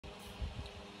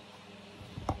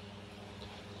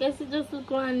Guess it just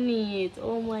look one neat.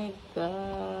 Oh my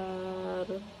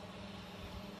god.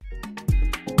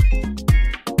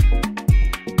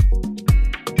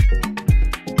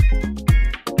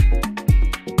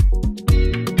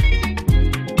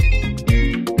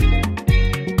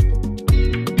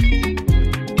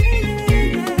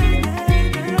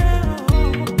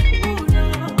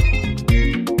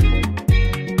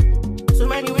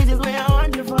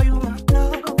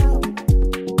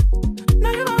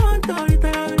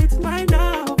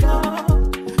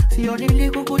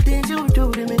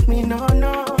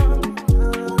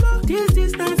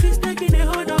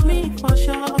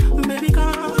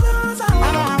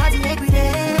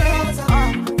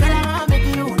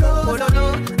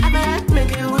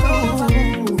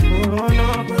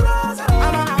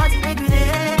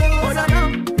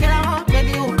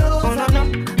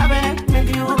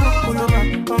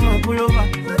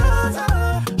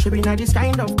 This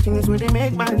kind of things where they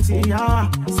make man see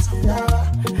ya.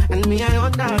 And me, I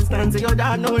understand, so your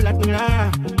dad know like me.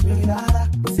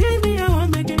 See me, I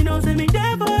want make you know, say me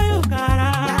there for you,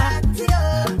 cara.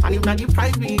 And if not the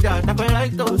price be that, I feel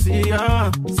like to see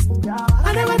ya.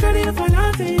 I never tell you for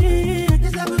nothing.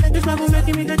 This love will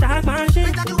make me the dark man shit.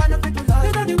 You got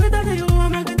the way that you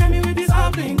want, make you tell me with this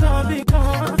all thing, all thing,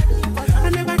 I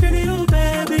never tell you,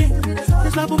 baby.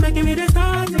 This love will make me the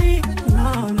starting.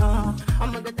 No, no.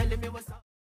 I'm gonna tell me what's up.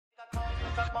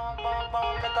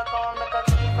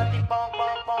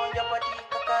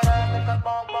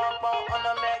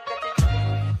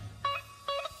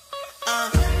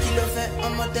 Kilo fait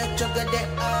on m'a tête chocolat.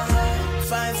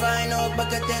 Fine, fine, oh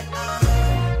baguette.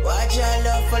 Watch your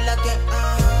love for like it.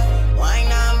 Why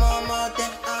not more mote?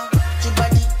 Your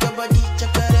body,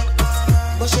 chocolate.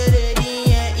 Bush it ready,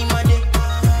 yeah, imade.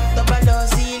 Double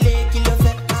dose, kilo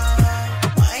fait.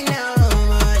 Why now,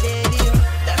 my lady?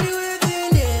 Tell me what's in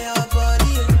there for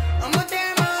you. I'm a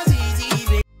damn easy,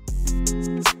 baby.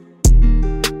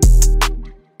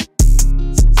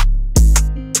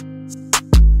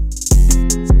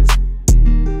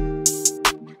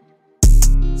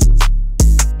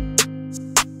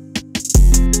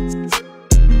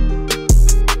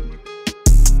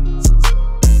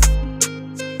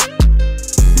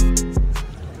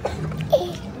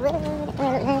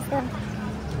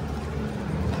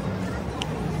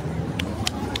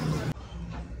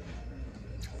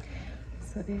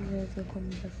 So hey guys, welcome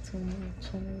back to my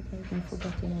channel. I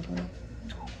forgot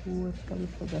totally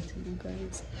forgot you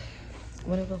guys.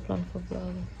 Whatever plan for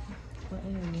vlog. But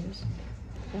anyways,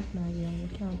 now again, we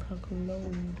can't talk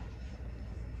loud.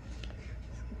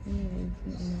 So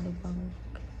anyways, in the bank.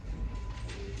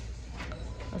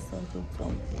 I started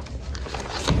something.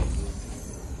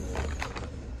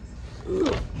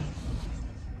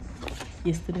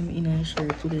 Yesterday I'm in a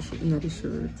shirt, today she in a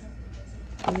shirt.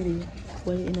 Really?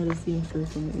 Why you in the same shirt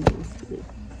from me yesterday?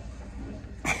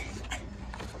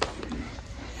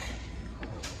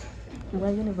 Why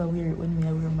you never wear it when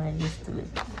I wear mine yesterday?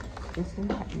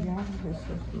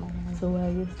 So why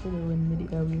yesterday when me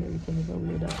did I wear it, you never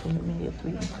wear that when me get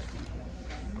with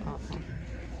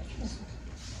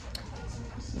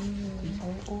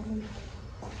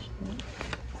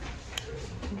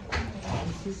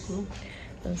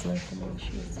That's like a little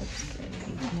shoe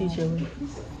subscribe. Teacher,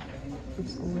 to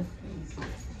school.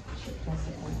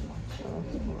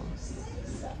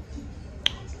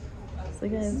 So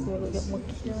guys, we'll get more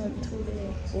cure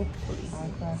today, hopefully.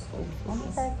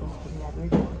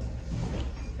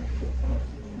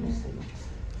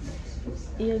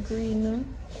 You agree, no?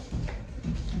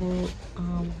 But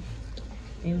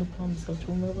in the palm such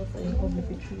remember saying public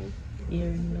picture here,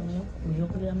 you know,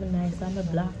 usually I'm nice, I'm a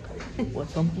black, but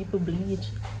some people bleach.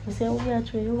 I say, oh yeah,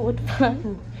 try your old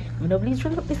fan. I'm not bleach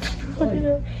from the picture, you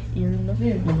know. You know, I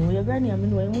know your granny, I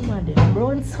mean, why you mad then?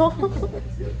 Brown so.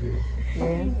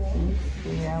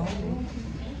 Yeah,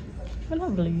 I'm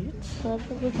not bleach. I'm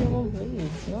not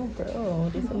bleach. No, bro,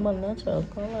 this is my natural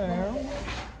color.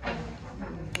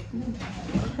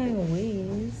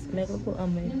 Anyways, I'm going to put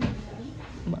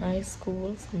my high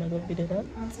school, so I'm going to video that.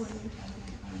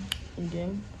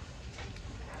 Again,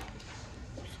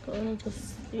 so just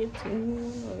stay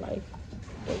tuned, like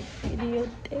the video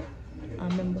there. I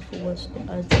remember to watch the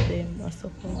ads them. I'm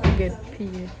supposed to get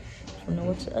paid. So now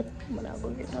watch the ads, but I'm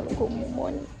going to get a little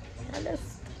more money.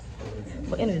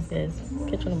 But anyways guys,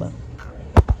 catch you on the back.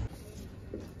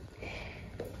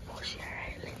 Oh shit,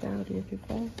 alright, let's out here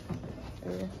people.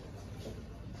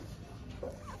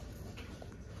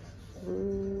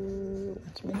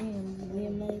 What's my name?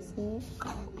 Name nice name.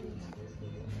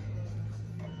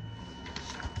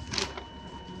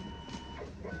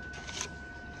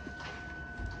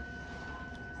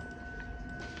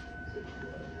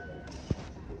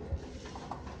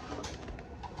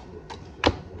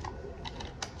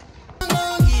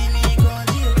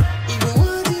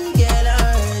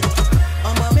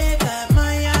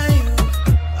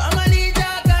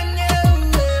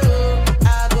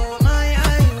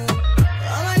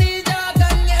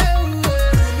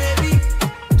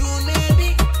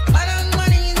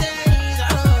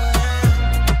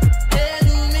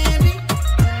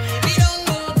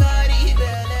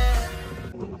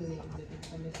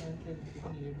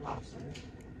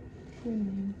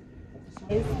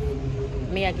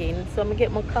 Me again. So I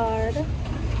get my card.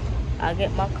 I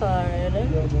get my card,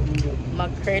 my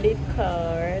credit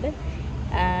card,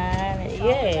 and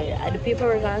yeah, the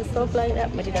paperwork and stuff like that.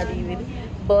 I did that even.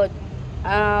 But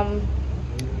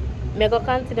me go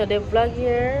continue the vlog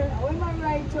here.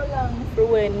 For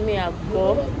when me I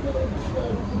go.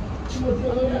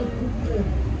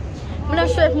 I'm not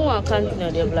sure if I want to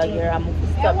continue the vlog here. I'm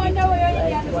gonna stop it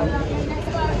like one.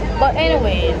 But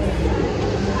anyways,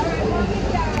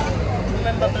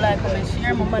 remember like I'm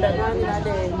share my mother gone in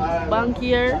the bank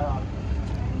here.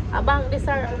 A bank this is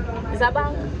a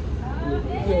bank?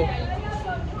 Yeah.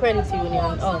 Credit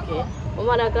union. Okay. My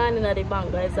mother gone in the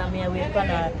bank, guys, and me away from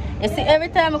her. You see, every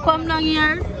time I come down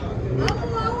here,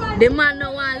 the man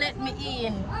no want let me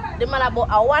in. The man about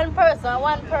a one person.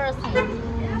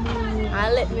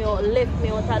 And left me out the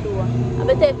door. I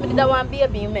bet if me did that one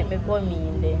baby, you make me put me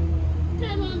in there.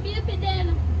 Tell one baby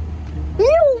then.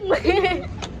 You!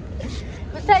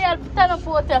 I'm tired of turn up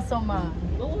out there, so man.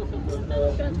 So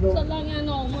long you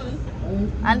know,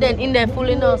 man. And then in there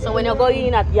fully now, so when you go in,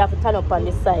 you have to turn up on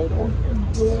this side. No,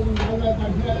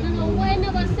 why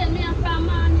never send me a from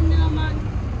morning now, man?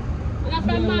 I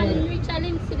from morning reach a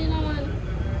link to the man.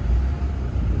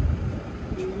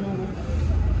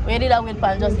 Where did I wait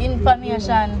for? Just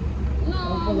information. No,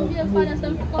 I'm here for the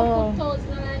same for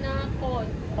 4,000 and I call.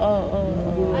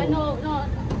 Oh. I know, no.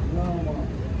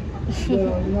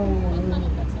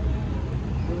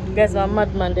 Guys, I'm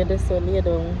madman, they just so lay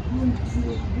down.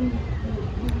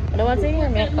 I don't want to hear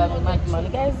me call him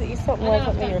madman. Guys, it's something like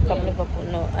up here from Liverpool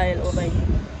now, I'll over here.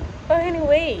 But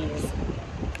anyways,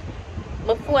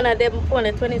 my phone at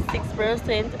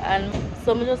 26%, and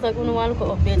so I just like when I want to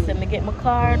look at updates, so I get my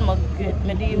card, I get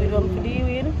my deal with what I deal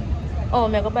with. Oh,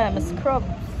 I go buy my scrubs.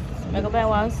 I go buy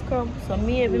one scrub. So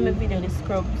maybe my video the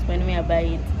scrubs when I buy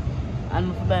it,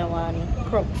 and I buy one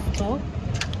crops too.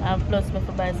 And plus I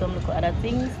buy some look other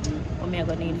things what I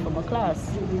gonna need for my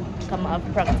class. Come have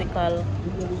practical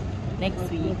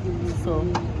next week. So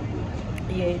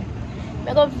yeah.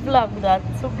 I go vlog that.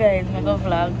 So guys, I go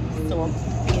vlog. So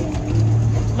yeah.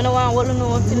 I don't want to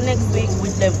know until next week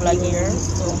with the vlog here.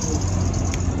 So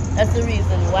that's the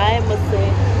reason why I must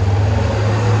say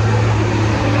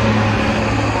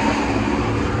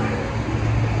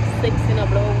in a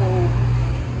blow.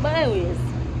 But anyways,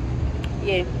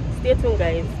 yeah, stay tuned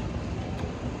guys.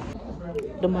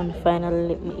 The man finally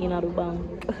let me in at the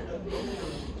bank.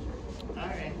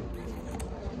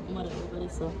 Mother, everybody,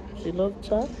 so she love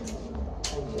chat.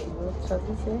 Love chat,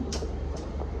 you see?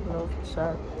 Love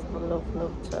chat.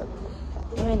 Love chat.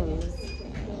 Anyways,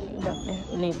 that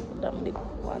name, that did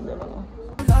one day now.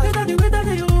 I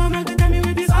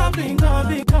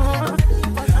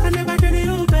never tell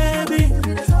you, baby.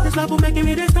 This love will make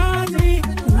me this naughty.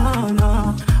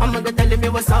 No. I'm gonna tell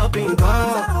you what's up in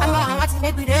God. I'm gonna watch it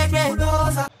every day.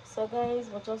 So guys,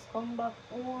 we'll just come back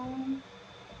home.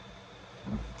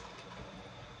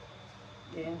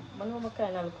 Yeah, I know I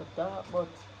kind of look at that, but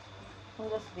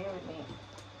just bear with me.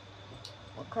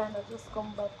 I kind of just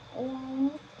come back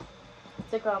home,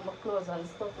 take off my clothes and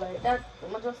stuff like that.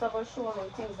 I just have a show me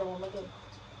things that I want to get.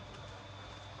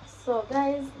 So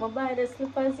guys, I buy the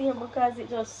slippers here because it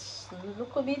just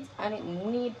look a bit and it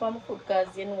need for my foot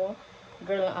because you know,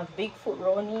 girl have big foot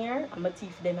round here and my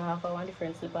teeth then I have one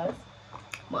different slippers.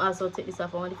 I also take this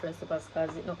off one different slippers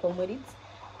because it not come with it.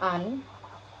 And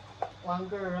one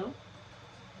girl,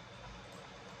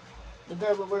 the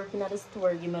girl we working at the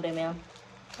store give me them here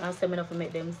and send me enough to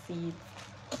make them see it.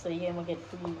 So yeah, I'm gonna get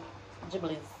free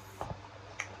gibblies.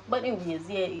 But anyways,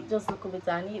 yeah, it just look a bit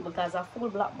neat because a full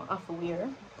black I have to wear.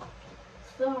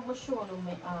 So I'm gonna show you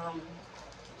my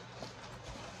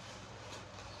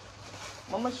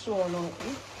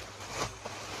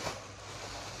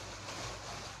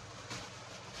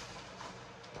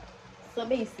so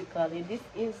basically this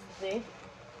is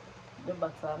the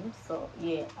bottom. So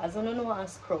yeah, as you know are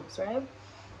scrubs, right?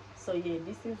 So yeah,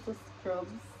 this is the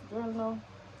scrubs. Girl, no,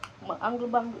 my angle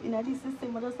bang in this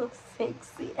system just look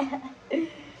sexy.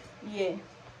 Yeah,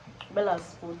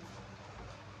 Bella's food.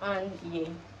 And yeah,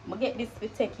 I get this for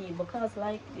techie because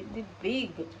like it did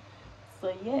big.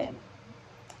 So yeah,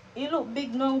 it look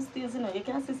big now still, you know. You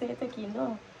can't see say techie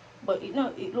no, but it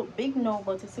look big now.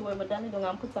 But you see when my daddy don't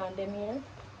and put on them here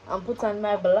and put on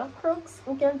my black Crocs,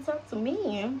 who can talk to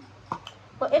me?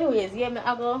 But anyways, yeah,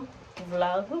 I go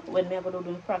vlog when I go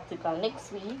do practical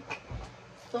next week.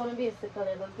 So basically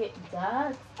I go get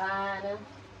that, and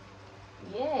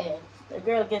yeah, the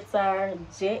girl gets her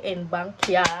JN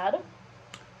backyard.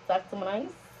 Talk to me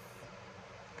nice.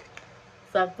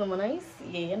 Talk to me nice.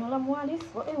 Yeah, you know what I want this.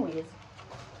 But anyways,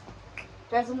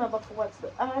 Guys, remember to watch the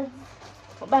ads.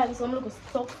 I buy this one look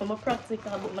stuff for my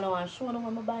practical, but I don't want to show them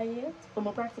when I buy it for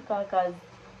my practical because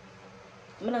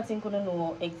I don't think I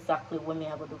know exactly what I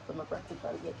have to do for my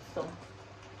practical yet. So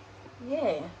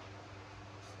yeah.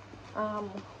 My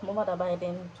mother buy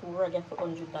them to Rugged for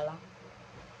 $100.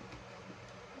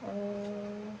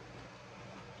 And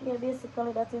yeah,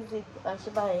 basically that is it. And she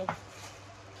buy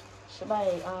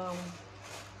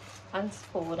hands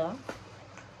powder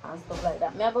and stuff like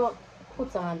that. Me have to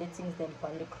put on the things them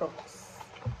on the crooks.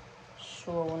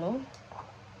 Show you know.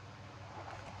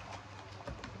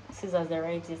 Scissors the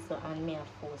right is and me have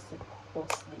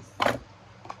post this.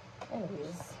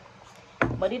 Anyways.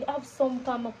 But it have some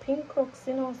kind of pink crooks,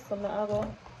 you know, so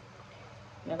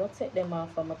I go take them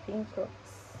off of my pink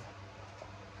crooks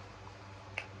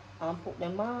and put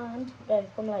them on. Guys,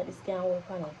 come like this can hold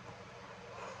on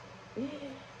it.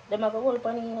 Them I go hold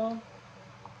on it, you know.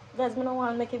 Guys, I don't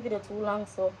want to make a video too long,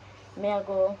 so I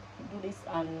go do this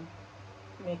and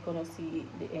make you see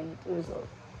the end result.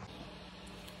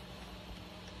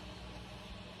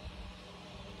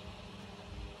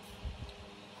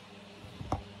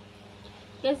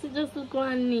 Guys, it just look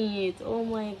so neat. Oh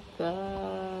my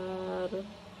god.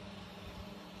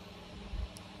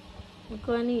 Look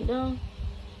how neat though.